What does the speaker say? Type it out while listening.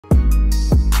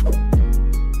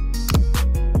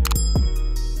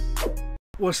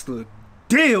What's the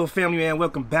deal, family, man?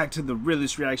 Welcome back to the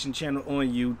realest reaction channel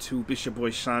on YouTube. It's your boy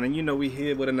Shagon, and you know we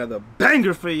here with another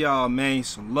banger for y'all, man.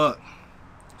 Some luck,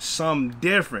 something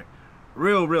different,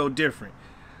 real different.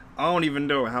 I don't even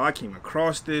know how I came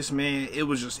across this, man. It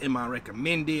was just in my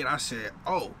recommended. I said,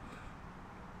 oh,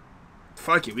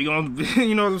 fuck it, we gonna,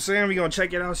 you know what I'm saying, we gonna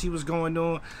check it out, see what's going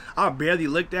on. I barely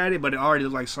looked at it, but it already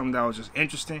looked like something that was just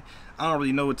interesting. I don't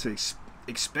really know what to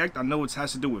expect. I know it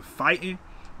has to do with fighting,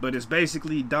 but it's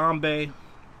basically DAMBE,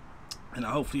 and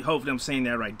hopefully I'm saying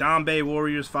that right. DAMBE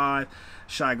Warriors 5,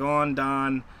 Shagon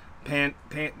Panda,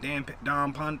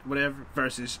 whatever,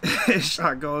 versus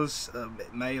Shagon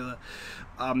Samaila.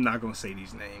 I'm not gonna say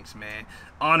these names, man.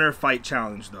 Honor Fight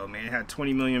Challenge, though, man. It had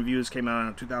 20 million views, came out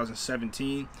in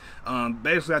 2017.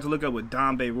 Basically, I had to look up what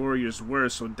DAMBE Warriors were.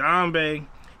 So DAMBE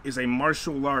is a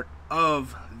martial art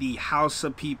of the Hausa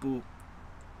people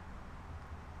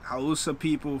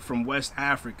from West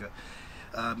Africa.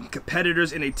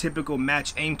 Competitors in a typical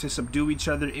match aim to subdue each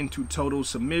other into total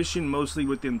submission, mostly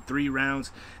within 3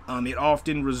 rounds. It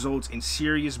often results in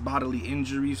serious bodily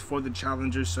injuries for the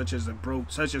challengers, such as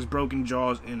broken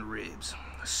jaws and ribs.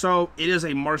 So it is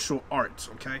a martial arts,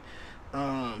 okay?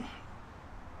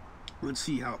 Let's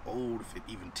see how old, if it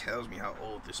even tells me how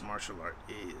old this martial art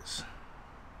is.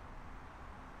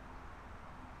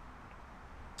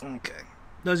 Okay.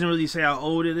 Doesn't really say how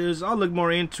old it is. I'll look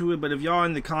more into it, but if y'all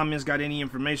in the comments got any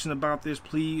information about this,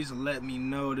 please let me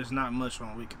know. There's not much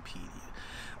on Wikipedia.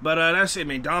 But that's it,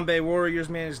 man. DAMBE Warriors,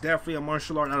 man, is definitely a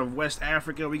martial art out of West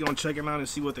Africa. We're going to check them out and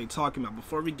see what they're talking about.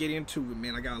 Before we get into it,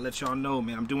 man, I got to let y'all know,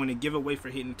 man, I'm doing a giveaway for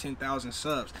hitting 10,000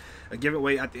 subs. A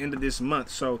giveaway at the end of this month.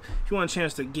 So if you want a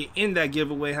chance to get in that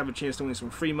giveaway, have a chance to win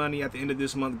some free money at the end of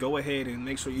this month, go ahead and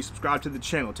make sure you subscribe to the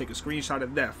channel. Take a screenshot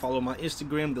of that. Follow my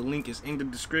Instagram. The link is in the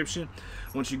description.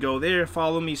 Once you go there,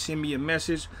 follow me, send me a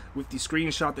message with the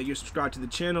screenshot that you're subscribed to the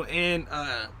channel and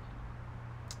a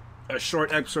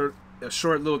short excerpt, a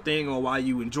short little thing on why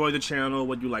you enjoy the channel,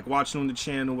 what you like watching on the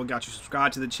channel, what got you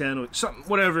subscribed to the channel, something,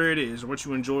 whatever it is, or what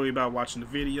you enjoy about watching the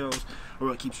videos, or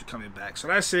what keeps you coming back. So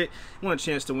that's it. You want a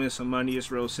chance to win some money? It's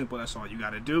real simple. That's all you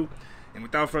got to do. And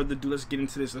without further ado, let's get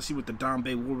into this. Let's see what the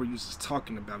DAMBE Warriors is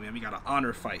talking about, man. We got an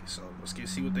honor fight, so let's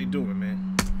see what they doing,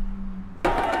 man.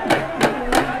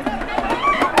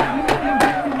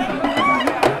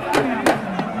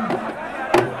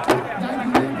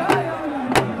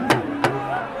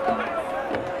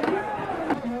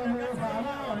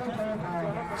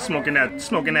 Smoking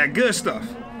that good stuff.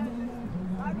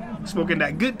 Smoking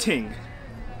that good ting.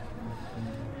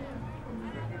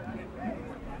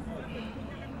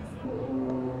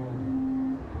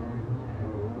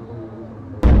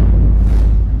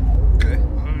 Okay.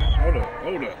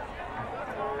 Hold up.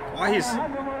 Why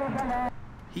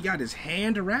he got his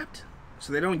hand wrapped?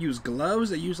 So they don't use gloves,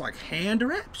 they use like hand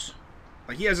wraps?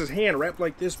 Like he has his hand wrapped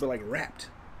like this, but like wrapped.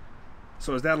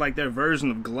 So is that like their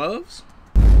version of gloves?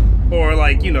 Or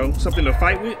like, you know, something to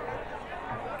fight with?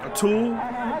 A tool?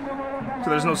 So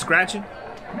there's no scratching?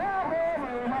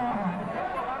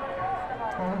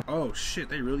 Oh shit,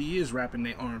 they really is wrapping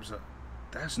their arms up.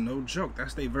 That's no joke.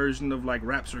 That's their version of like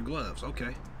wraps or gloves.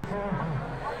 Okay.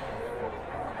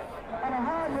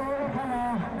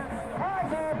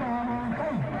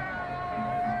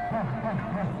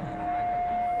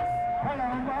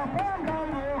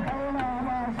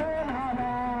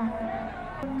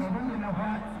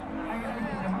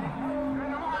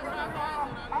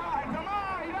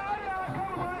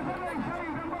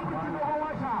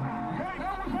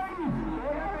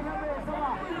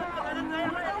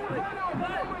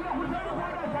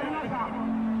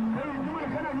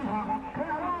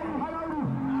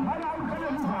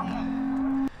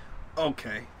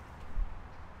 Okay,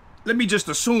 let me just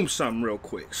assume something real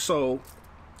quick. So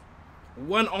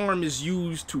one arm is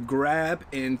used to grab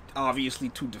and obviously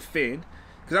to defend,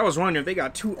 because I was wondering if they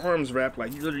got 2 arms wrapped,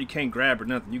 like you literally can't grab or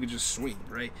nothing, you can just swing,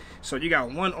 right? So you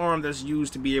got one arm that's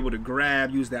used to be able to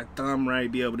grab, use that thumb,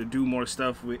 right, be able to do more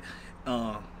stuff with,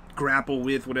 grapple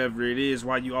with, whatever it is,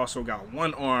 while you also got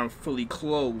one arm fully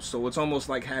closed. So it's almost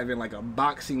like having like a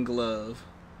boxing glove.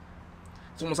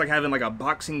 It's almost like having like a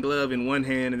boxing glove in one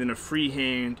hand and then a free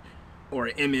hand or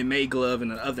an MMA glove in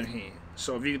the other hand.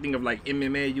 So if you think of like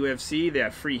MMA, UFC, they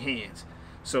have free hands.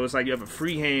 So it's like you have a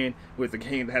free hand with a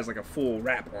hand that has like a full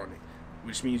wrap on it,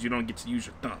 which means you don't get to use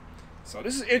your thumb. So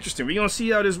this is interesting. We're gonna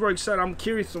see how this works out. I'm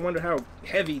curious to wonder how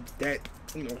heavy that,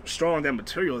 you know, strong that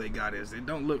material they got is. It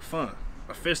don't look fun.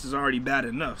 A fist is already bad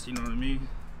enough, so you know what I mean?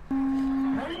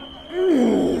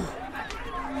 Ooh.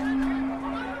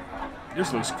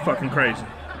 This looks fucking crazy.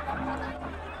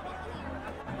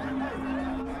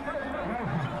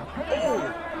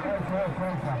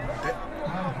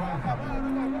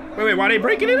 Wait, why they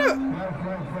breaking it up?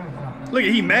 Look at,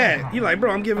 he mad. He like,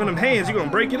 bro, I'm giving him hands. You gonna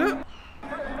break it up?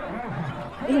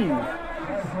 Ooh.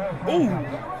 Ooh.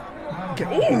 Okay.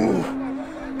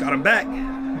 Ooh. Got him back.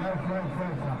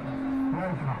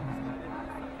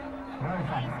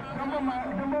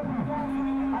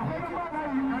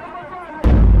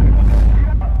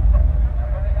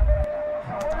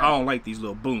 I don't like these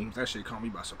little booms. That shit caught me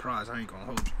by surprise. I ain't gonna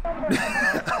hold you.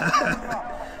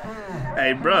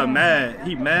 Hey, bro, mad.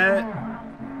 He mad.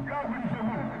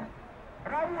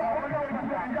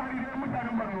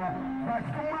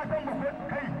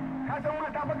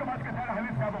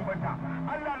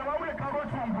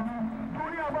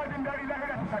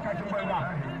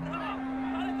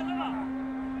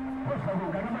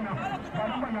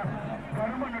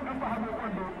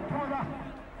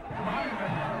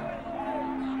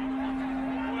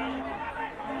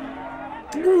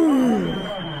 Ooh.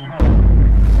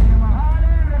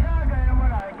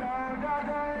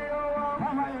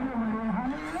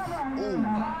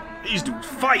 These dudes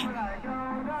fight.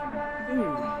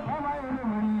 Ooh.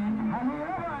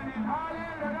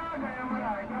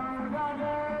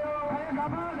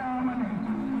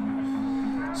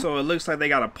 So it looks like they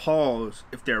gotta pause.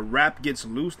 If their wrap gets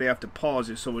loose, they have to pause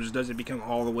it so it just doesn't become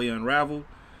all the way unraveled.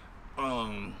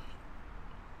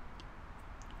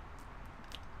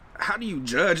 How do you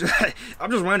judge?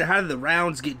 I'm just wondering, how do the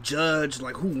rounds get judged?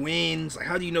 Like, who wins? Like,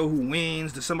 how do you know who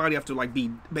wins? Does somebody have to like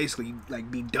be basically like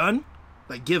be done?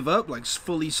 Like give up? Like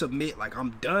fully submit? Like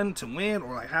I'm done to win?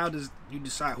 Or like how does you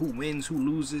decide who wins, who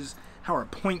loses? How are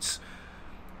points?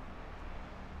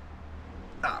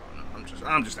 I don't know.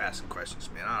 I'm just asking questions,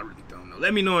 man. I really don't know.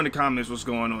 Let me know in the comments what's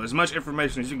going on. As much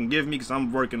information as you can give me, because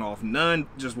I'm working off none,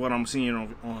 just what I'm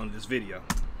seeing on this video.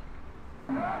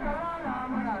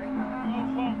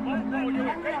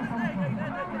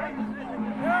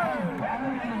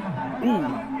 Ooh.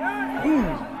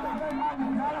 Ooh.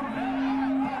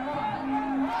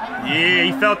 Yeah,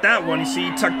 he felt that one. You see,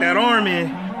 he tucked that arm in.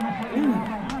 Ooh.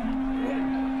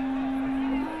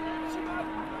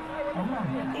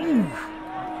 Ooh.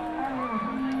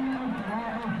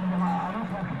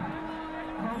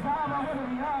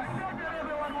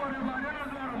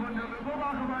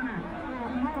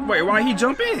 Wait, why he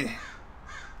jump in?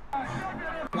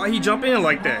 Why he jump in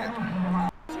like that?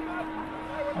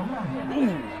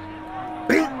 Ooh.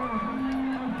 Bing.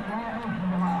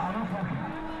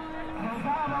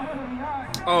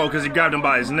 Oh, because he grabbed him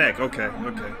by his neck. Okay,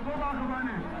 okay.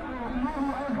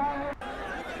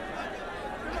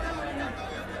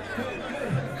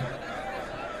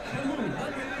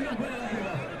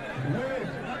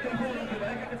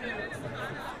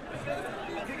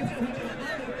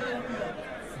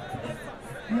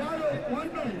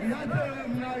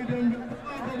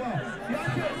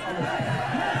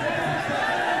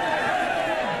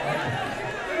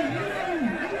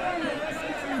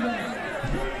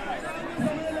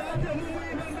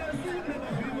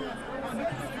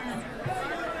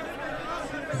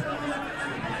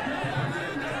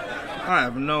 I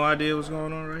have no idea what's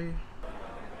going on right here.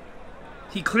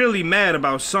 He clearly mad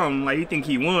about something, like he think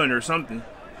he won or something.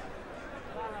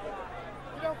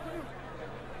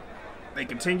 They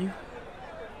continue.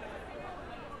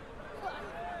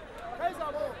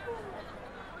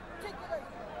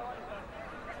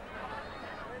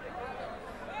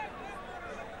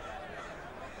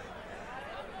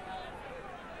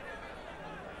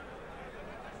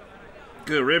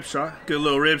 Good rib shot. Good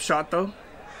little rib shot though.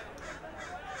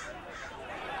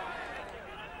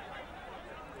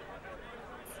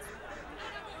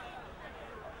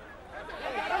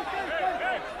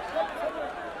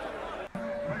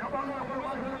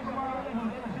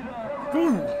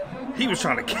 Ooh, he was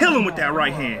trying to kill him with that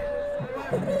right hand.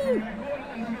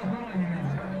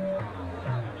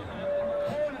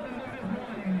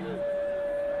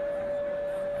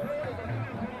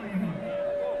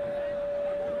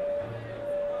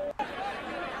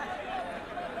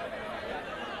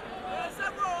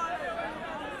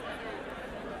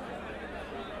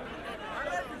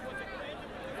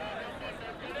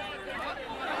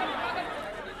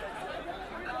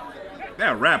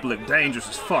 That rap looked dangerous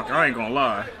as fuck, I ain't gonna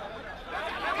lie.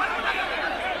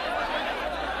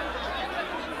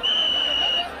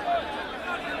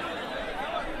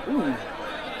 Ooh.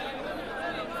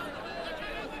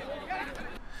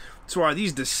 So are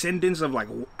these descendants of like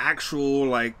actual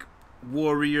like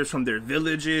warriors from their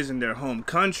villages and their home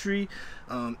country?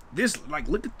 This, like,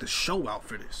 look at the show out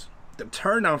for this. The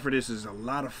turnout for this is a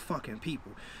lot of fucking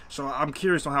people. So I'm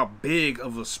curious on how big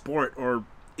of a sport, or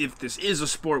if this is a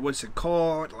sport, what's it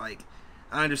called? Like,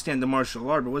 I understand the martial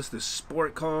art, but what's the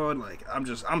sport called? Like,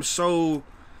 I'm so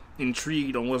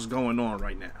intrigued on what's going on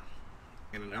right now.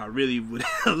 And I really would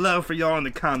love for y'all in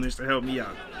the comments to help me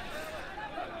out.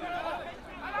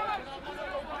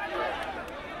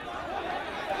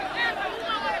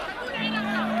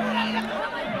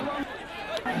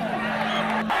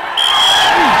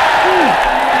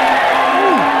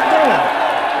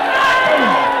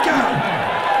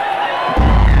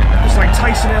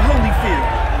 Tyson at Holyfield.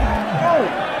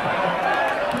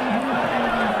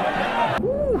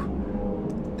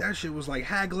 Woo. That shit was like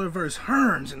Hagler versus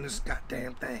Hearns in this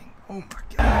goddamn thing. Oh my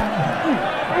god.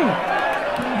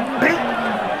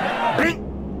 Bing.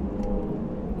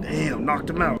 Bing. Damn, knocked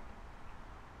him out.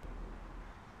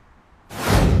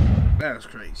 That's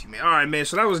crazy, man. Alright, man,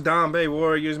 so that was DAMBE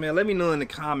Warriors, man. Let me know in the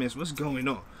comments what's going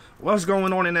on. What's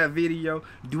going on in that video?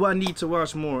 Do I need to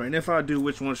watch more? And if I do,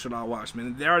 which one should I watch,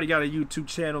 man? They already got a YouTube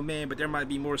channel, man, but there might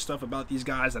be more stuff about these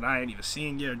guys that I ain't even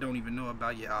seen yet or don't even know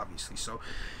about yet, obviously. So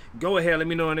go ahead, let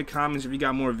me know in the comments if you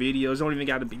got more videos. Don't even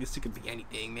got to be this. It could be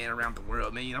anything, man, around the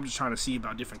world, man. I'm just trying to see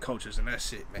about different cultures, and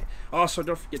that's it, man. Also,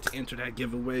 don't forget to enter that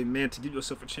giveaway, man, to give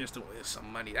yourself a chance to win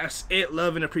some money. That's it.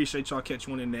 Love and appreciate y'all. Catch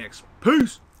you on the next one.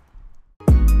 Peace.